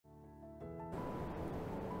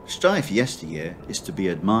Steiff yesteryear is to be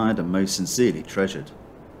admired and most sincerely treasured.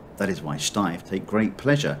 That is why Steiff take great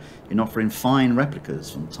pleasure in offering fine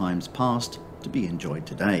replicas from times past to be enjoyed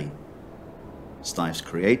today. Steiff's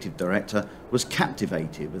creative director was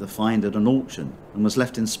captivated with a find at an auction and was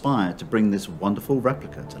left inspired to bring this wonderful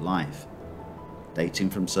replica to life. Dating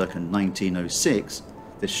from circa 1906,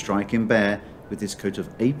 this striking bear with his coat of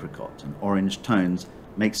apricot and orange tones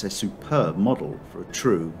makes a superb model for a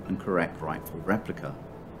true and correct rightful replica.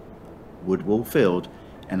 Wood wall filled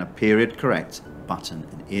and a period correct button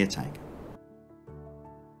and ear tag.